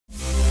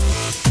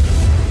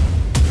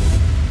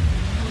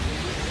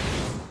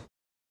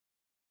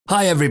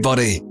Hi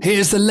everybody,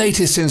 here's the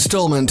latest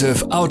installment of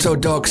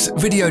Autodoc's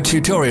video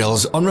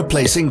tutorials on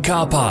replacing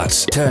car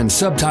parts. Turn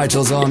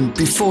subtitles on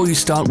before you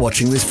start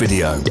watching this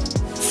video.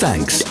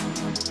 Thanks.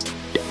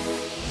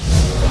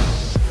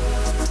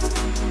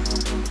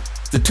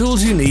 The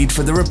tools you need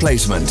for the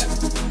replacement.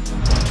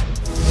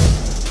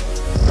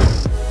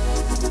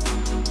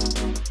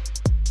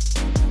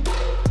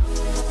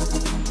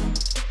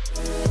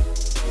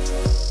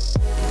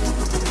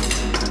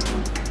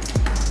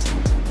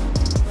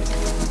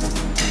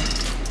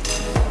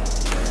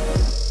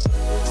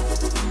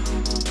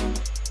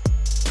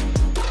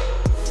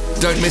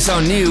 Don't miss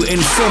our new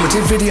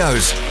informative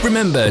videos.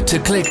 Remember to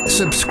click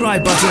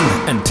subscribe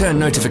button and turn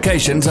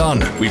notifications on.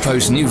 We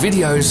post new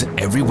videos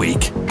every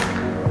week.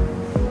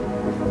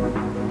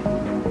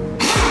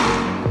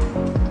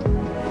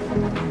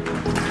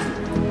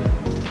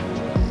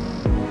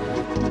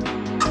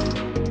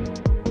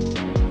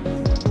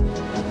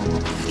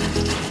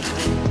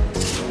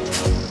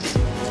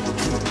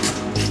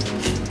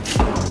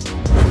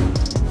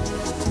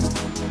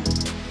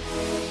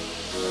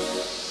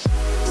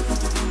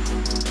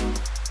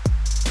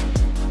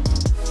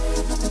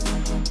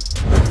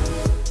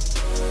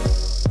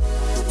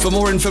 For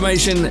more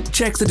information,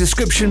 check the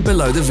description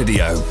below the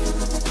video.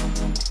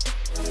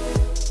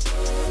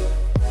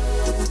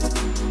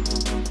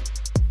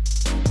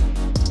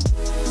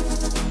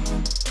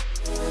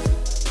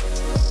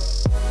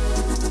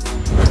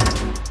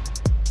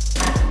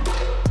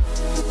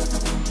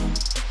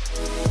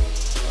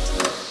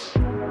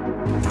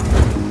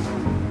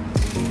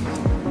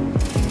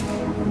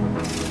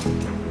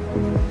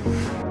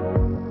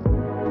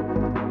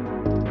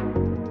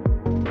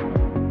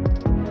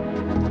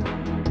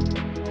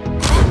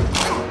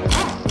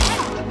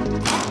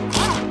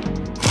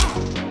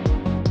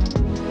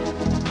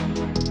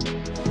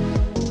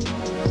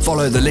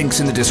 Follow the links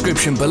in the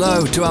description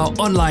below to our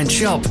online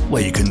shop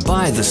where you can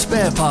buy the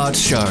spare parts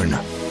shown.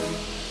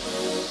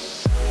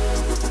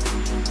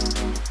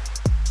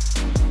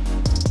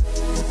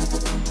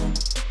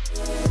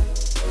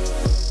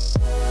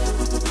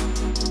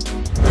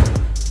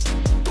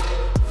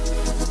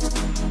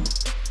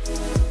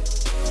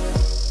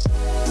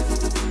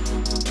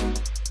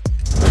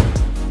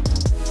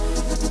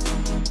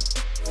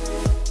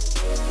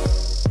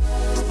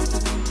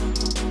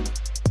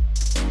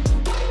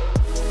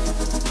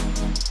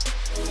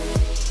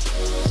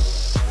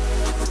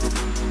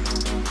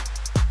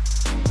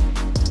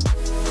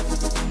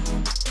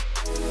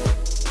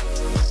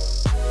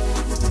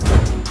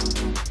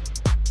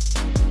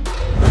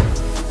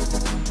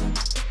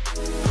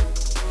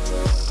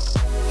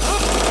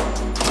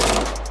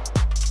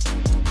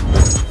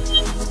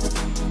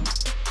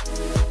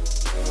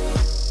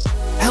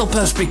 Help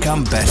us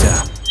become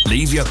better.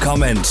 Leave your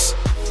comments.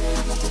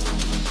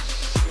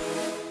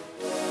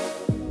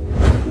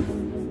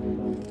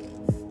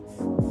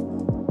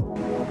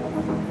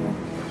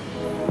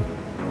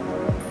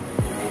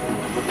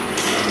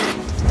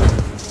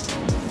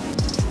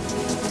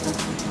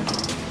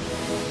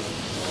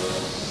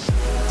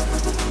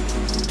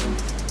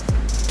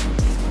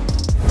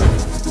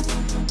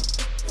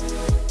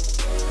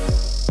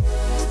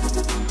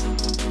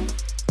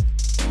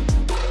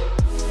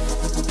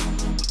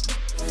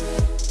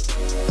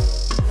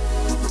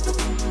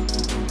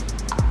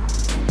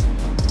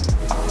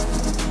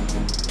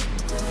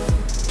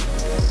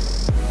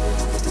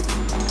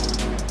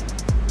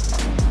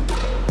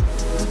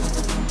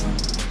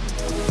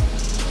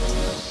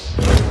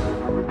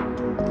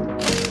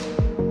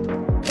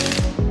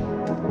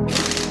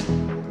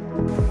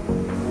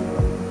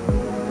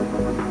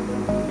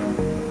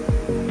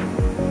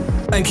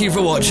 Thank you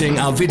for watching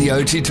our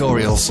video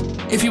tutorials.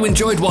 If you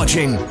enjoyed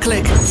watching,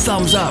 click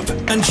thumbs up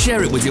and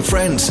share it with your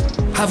friends.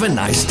 Have a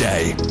nice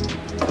day.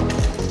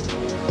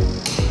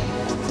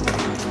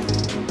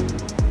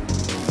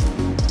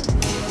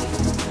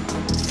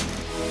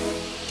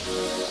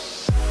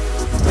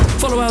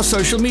 Follow our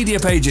social media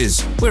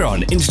pages. We're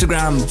on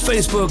Instagram,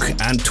 Facebook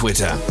and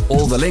Twitter.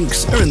 All the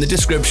links are in the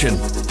description.